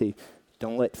Timothy,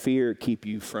 don't let fear keep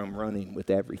you from running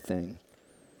with everything.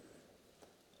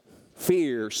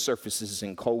 Fear surfaces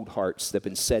in cold hearts that have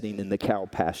been sitting in the cow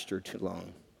pasture too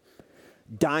long.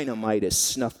 Dynamite is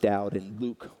snuffed out in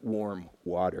lukewarm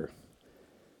water.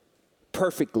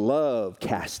 Perfect love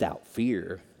casts out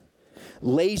fear.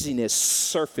 Laziness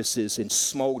surfaces in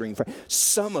smoldering fire.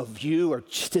 Some of you are,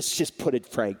 just put it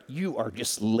frank, you are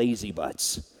just lazy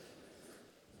butts.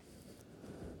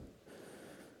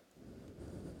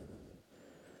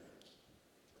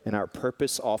 And our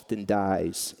purpose often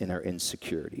dies in our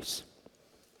insecurities.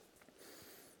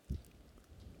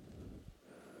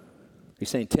 You're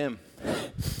saying, Tim,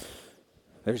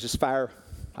 there's this fire.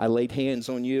 I laid hands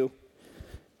on you.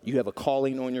 You have a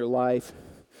calling on your life.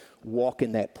 Walk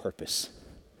in that purpose.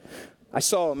 I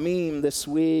saw a meme this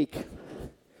week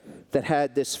that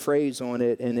had this phrase on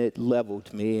it, and it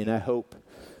leveled me, and I hope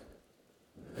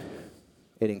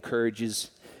it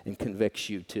encourages and convicts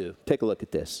you too. Take a look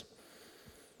at this.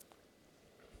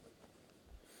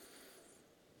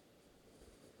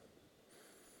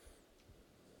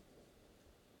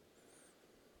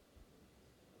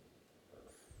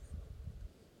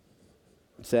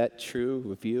 Is that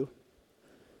true of you?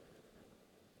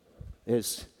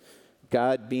 Is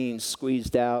God being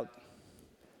squeezed out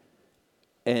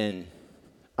and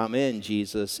I'm in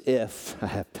Jesus if I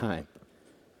have time?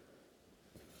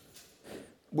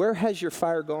 Where has your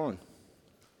fire gone?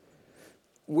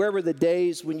 Where were the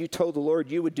days when you told the Lord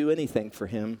you would do anything for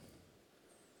him?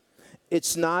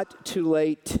 It's not too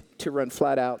late to run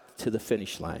flat out to the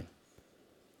finish line.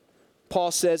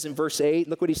 Paul says in verse 8,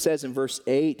 look what he says in verse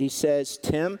 8. He says,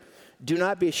 Tim, do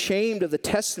not be ashamed of the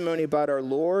testimony about our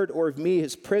Lord or of me,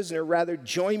 his prisoner. Rather,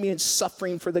 join me in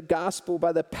suffering for the gospel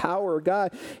by the power of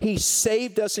God. He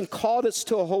saved us and called us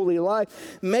to a holy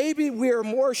life. Maybe we are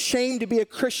more ashamed to be a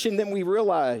Christian than we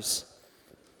realize.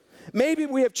 Maybe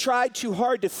we have tried too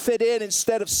hard to fit in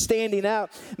instead of standing out.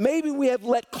 Maybe we have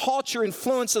let culture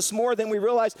influence us more than we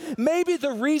realize. Maybe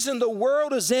the reason the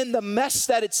world is in the mess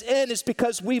that it's in is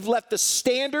because we've let the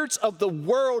standards of the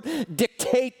world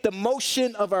dictate the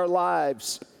motion of our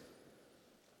lives.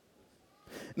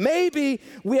 Maybe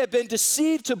we have been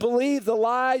deceived to believe the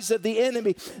lies of the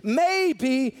enemy.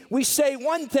 Maybe we say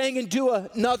one thing and do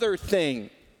another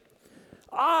thing.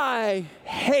 I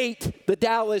hate the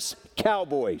Dallas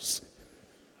Cowboys.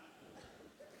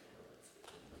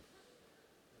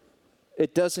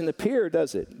 It doesn't appear,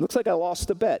 does it? Looks like I lost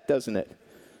a bet, doesn't it?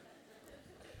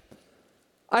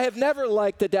 I have never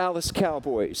liked the Dallas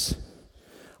Cowboys.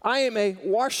 I am a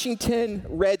Washington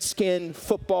Redskin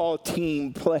football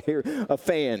team player, a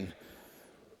fan.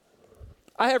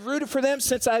 I have rooted for them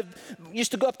since I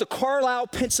used to go up to Carlisle,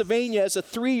 Pennsylvania as a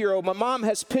 3-year-old. My mom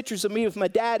has pictures of me with my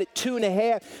dad at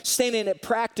 2.5 standing at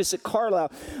practice at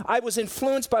Carlisle. I was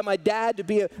influenced by my dad to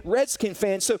be a Redskin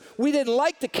fan, so we didn't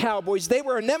like the Cowboys. They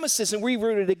were a nemesis, and we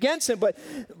rooted against them. But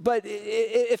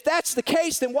if that's the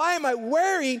case, then why am I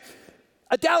wearing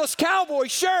a Dallas Cowboy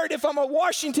shirt if I'm a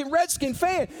Washington Redskin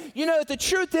fan? You know, the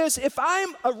truth is, if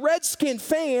I'm a Redskin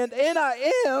fan, and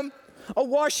I am a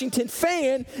Washington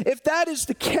fan, if that is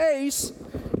the case,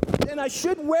 then I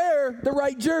should wear the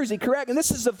right jersey, correct? And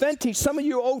this is a vintage. Some of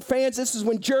you old fans, this is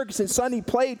when GoshenSunday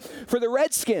played for the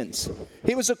Redskins.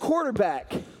 He was a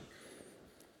quarterback.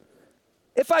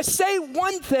 If I say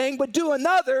one thing but do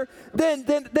another, then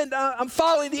I'm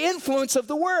following the influence of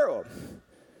the world.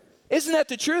 Isn't that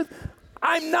the truth?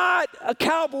 I'm not a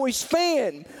Cowboys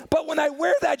fan, but when I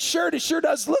wear that shirt, it sure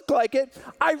does look like it.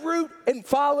 I root and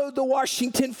follow the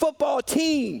Washington football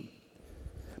team.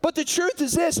 But the truth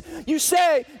is this, you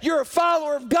say you're a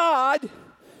follower of God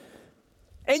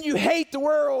and you hate the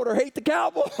world or hate the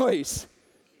Cowboys.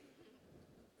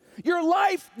 Your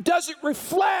life doesn't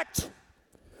reflect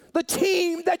the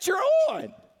team that you're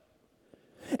on.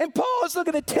 And Paul is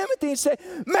looking at Timothy and saying,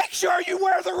 make sure you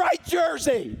wear the right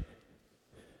jersey.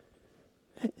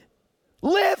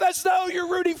 Live as though you're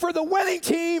rooting for the winning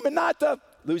team and not the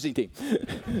losing team.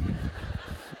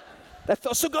 That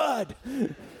felt so good.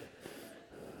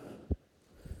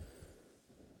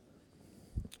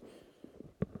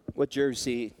 What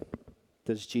jersey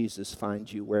does Jesus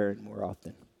find you wearing more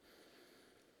often?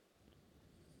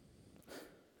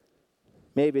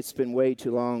 Maybe it's been way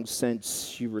too long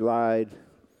since you relied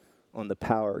on the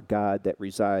power of God that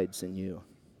resides in you.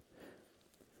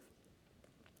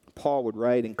 Paul would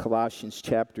write in Colossians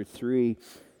chapter 3,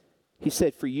 he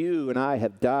said, for you and I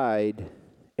have died,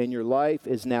 and your life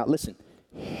is now, listen,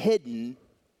 hidden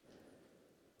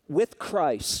with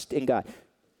Christ in God.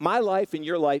 My life and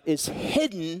your life is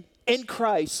hidden in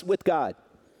Christ with God.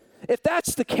 If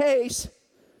that's the case,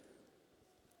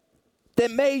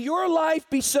 then may your life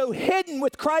be so hidden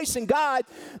with Christ and God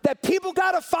that people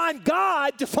got to find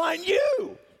God to find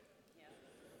you.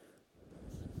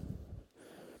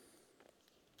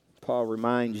 Paul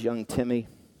reminds young Timmy,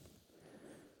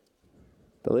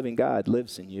 the living God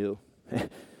lives in you.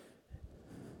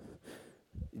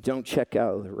 Don't check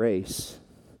out the race.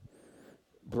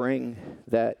 Bring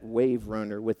that wave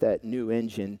runner with that new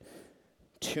engine,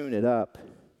 tune it up,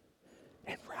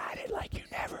 and ride it like you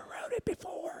never rode it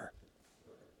before.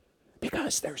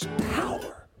 Because there's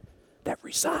power that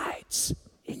resides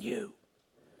in you.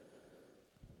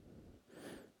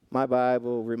 My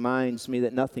Bible reminds me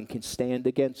that nothing can stand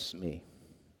against me.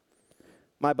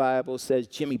 My Bible says,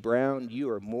 Jimmy Brown, you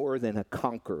are more than a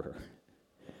conqueror.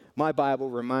 My Bible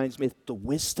reminds me that the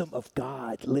wisdom of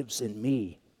God lives in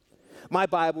me. My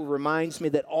Bible reminds me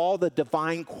that all the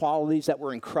divine qualities that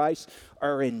were in Christ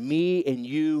are in me and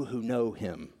you who know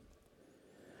him.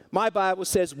 My Bible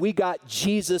says we got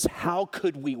Jesus. How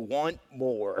could we want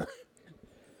more?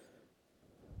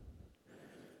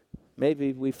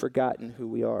 Maybe we've forgotten who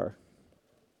we are.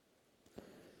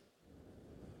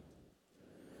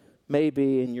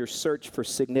 Maybe in your search for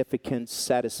significance,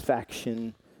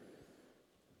 satisfaction,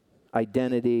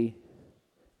 identity,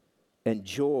 and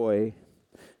joy,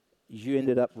 you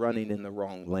ended up running in the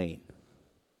wrong lane.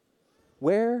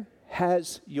 Where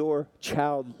has your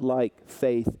childlike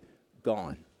faith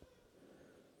gone?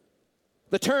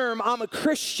 The term, I'm a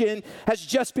Christian, has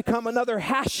just become another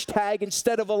hashtag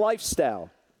instead of a lifestyle.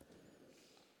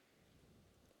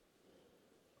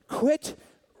 Quit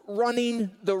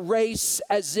running the race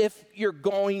as if you're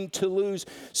going to lose.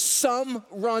 Some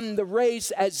run the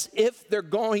race as if they're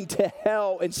going to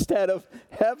hell instead of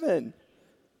heaven.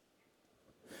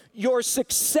 Your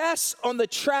success on the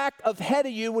track ahead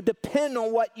of you would depend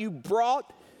on what you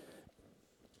brought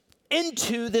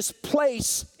into this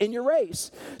place in your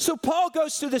race. So Paul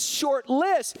goes through this short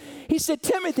list. He said,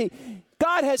 Timothy,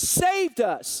 God has saved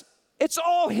us. It's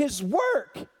all his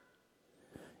work.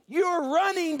 You're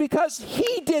running because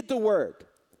he did the work.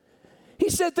 He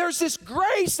said there's this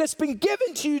grace that's been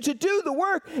given to you to do the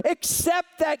work.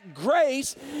 Accept that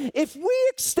grace. If we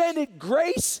extended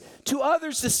grace to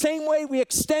others the same way we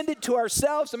extend it to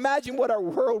ourselves, imagine what our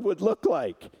world would look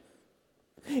like.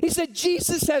 He said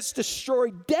Jesus has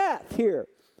destroyed death here.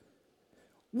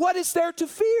 What is there to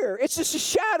fear? It's just a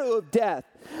shadow of death.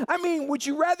 I mean, would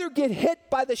you rather get hit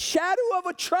by the shadow of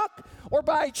a truck or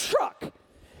by a truck?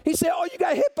 He said, all you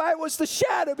got hit by was the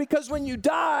shadow, because when you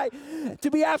die, to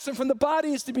be absent from the body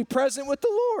is to be present with the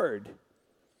Lord.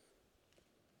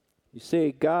 You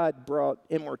see, God brought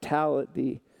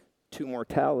immortality to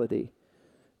mortality.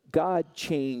 God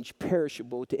changed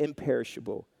perishable to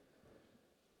imperishable.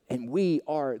 And we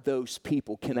are those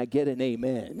people. Can I get an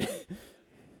amen? You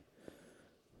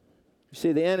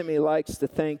see, the enemy likes to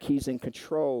think he's in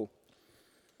control.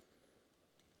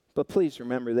 But please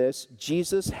remember this,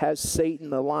 Jesus has Satan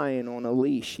the lion on a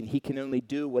leash, and he can only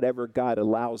do whatever God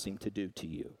allows him to do to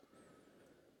you.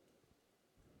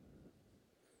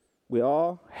 We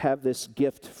all have this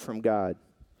gift from God.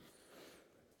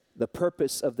 The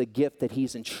purpose of the gift that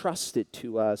he's entrusted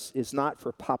to us is not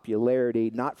for popularity,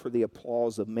 not for the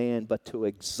applause of man, but to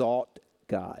exalt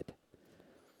God.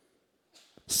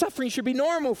 Suffering should be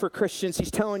normal for Christians,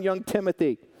 he's telling young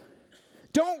Timothy.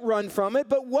 Don't run from it,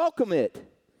 but welcome it.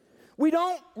 We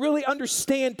don't really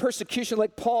understand persecution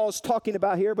like Paul's talking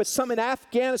about here, but some in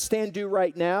Afghanistan do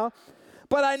right now.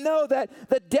 But I know that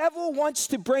the devil wants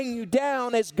to bring you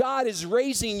down as God is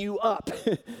raising you up.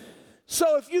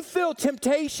 So if you feel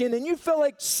temptation and you feel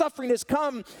like suffering has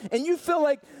come and you feel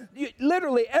like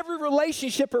literally every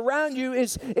relationship around you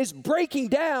is breaking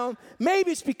down,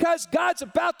 maybe it's because God's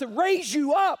about to raise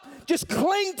you up. Just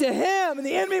cling to him, and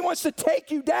the enemy wants to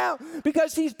take you down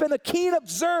because he's been a keen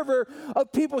observer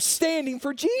of people standing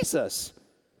for Jesus.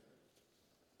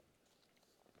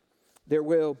 There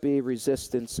will be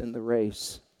resistance in the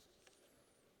race.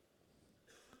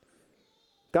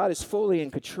 God is fully in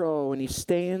control, and he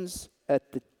stands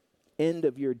at the end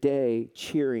of your day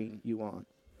cheering you on.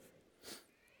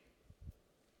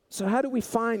 So how do we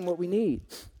find what we need?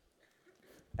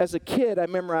 As a kid, I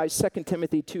memorized 2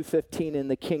 Timothy 2:15 in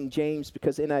the King James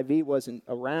because NIV wasn't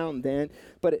around then,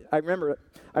 but I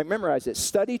memorized it.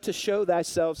 Study to show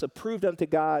thyself approved unto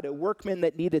God, a workman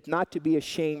that needeth not to be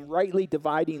ashamed, rightly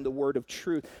dividing the word of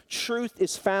truth. Truth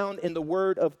is found in the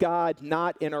word of God,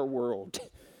 not in our world.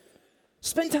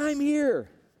 Spend time here.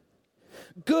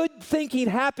 Good thinking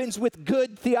happens with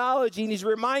good theology, and he's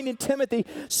reminding Timothy,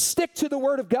 stick to the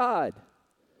word of God.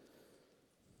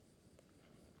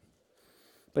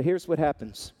 But here's what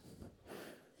happens.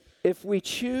 If we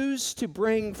choose to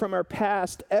bring from our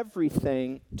past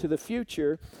everything to the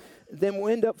future, then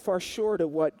we'll end up far short of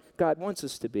what God wants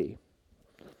us to be.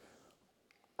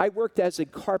 I worked as a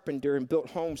carpenter and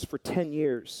built homes for 10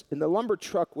 years. And the lumber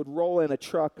truck would roll in a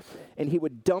truck, and he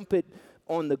would dump it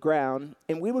on the ground.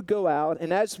 And we would go out,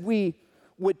 and as we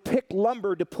would pick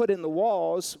lumber to put in the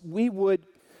walls, we would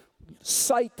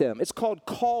cite them. It's called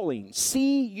culling,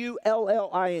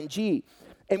 culling.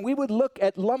 And we would look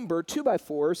at lumber,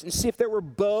 2x4s, and see if there were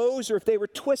bows or if they were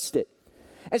twisted.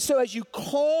 And so as you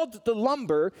called the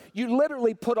lumber, you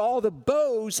literally put all the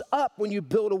bows up when you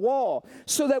build a wall.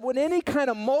 So that when any kind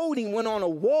of molding went on a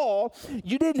wall,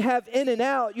 you didn't have in and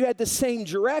out, you had the same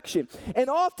direction. And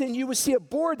often you would see a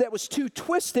board that was too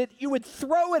twisted, you would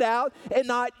throw it out and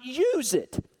not use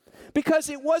it. Because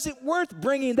it wasn't worth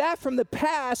bringing that from the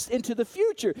past into the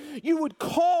future. You would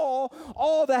call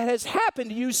all that has happened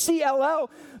to you CULL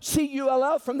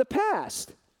from the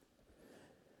past.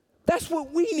 That's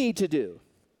what we need to do.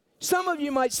 Some of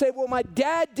you might say, well, my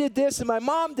dad did this and my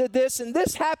mom did this and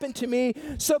this happened to me.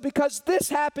 So because this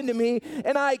happened to me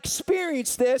and I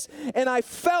experienced this and I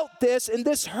felt this and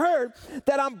this hurt,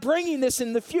 that I'm bringing this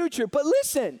in the future. But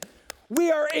listen,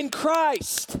 we are in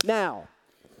Christ now.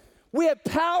 We have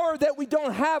power that we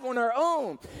don't have on our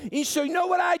own. And so you know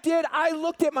what I did? I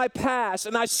looked at my past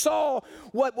and I saw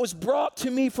what was brought to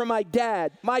me from my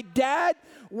dad. My dad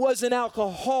was an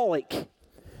alcoholic.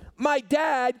 My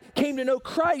dad came to know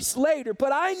Christ later,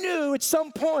 but I knew at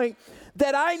some point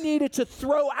that I needed to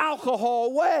throw alcohol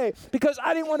away because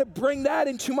I didn't want to bring that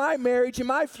into my marriage and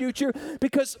my future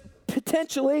because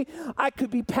potentially I could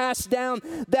be passed down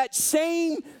that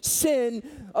same sin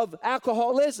of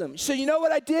alcoholism. So you know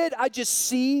what I did? I just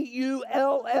CULLED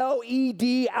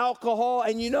alcohol,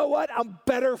 and you know what? I'm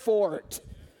better for it.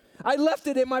 I left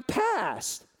it in my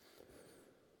past.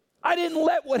 I didn't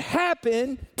let what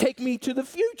happened take me to the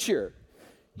future.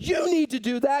 You need to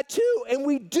do that too, and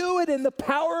we do it in the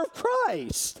power of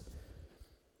Christ.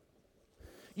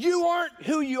 You aren't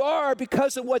who you are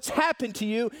because of what's happened to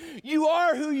you. You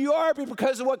are who you are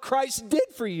because of what Christ did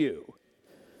for you.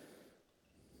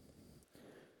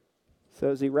 So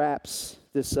as he wraps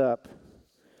this up,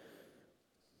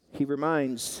 he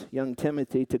reminds young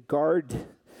Timothy to guard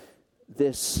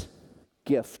this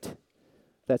gift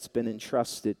that's been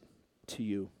entrusted to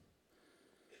you.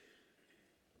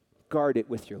 Guard it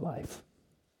with your life.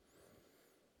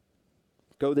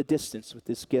 Go the distance with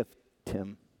this gift,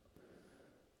 Tim.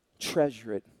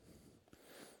 Treasure it.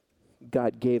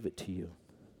 God gave it to you.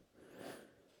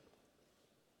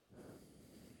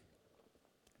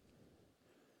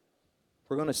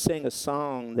 We're going to sing a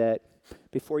song that,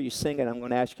 before you sing it, I'm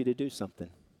going to ask you to do something.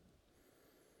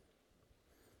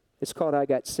 It's called I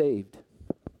Got Saved.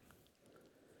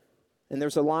 And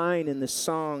there's a line in this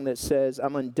song that says,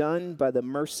 I'm undone by the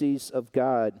mercies of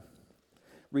God,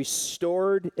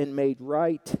 restored and made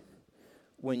right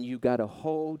when you got a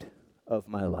hold of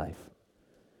my life.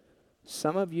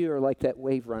 Some of you are like that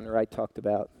wave runner I talked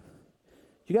about.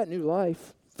 You got new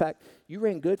life. In fact, you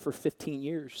ran good for 15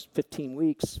 years, 15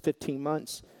 weeks, 15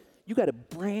 months. You got a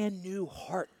brand new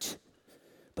heart,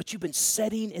 but you've been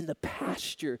sitting in the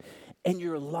pasture and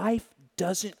your life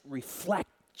doesn't reflect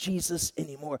Jesus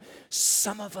anymore.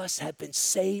 Some of us have been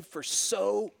saved for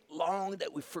so long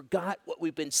that we forgot what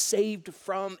we've been saved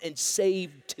from and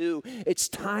saved to. It's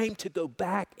time to go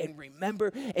back and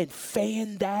remember and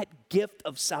fan that gift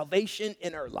of salvation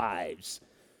in our lives.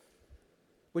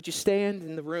 Would you stand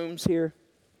in the rooms here?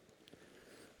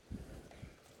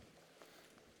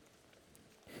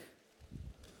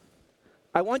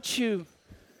 I want you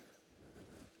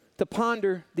to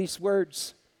ponder these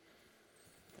words.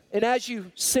 And as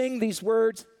you sing these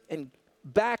words and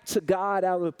back to God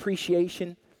out of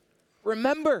appreciation,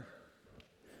 remember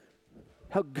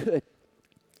how good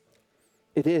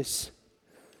it is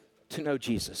to know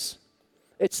Jesus.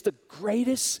 It's the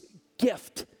greatest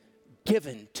gift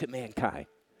given to mankind.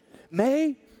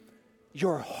 May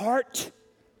your heart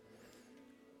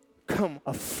come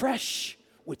afresh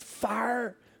with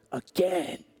fire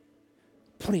again.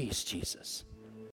 Please, Jesus.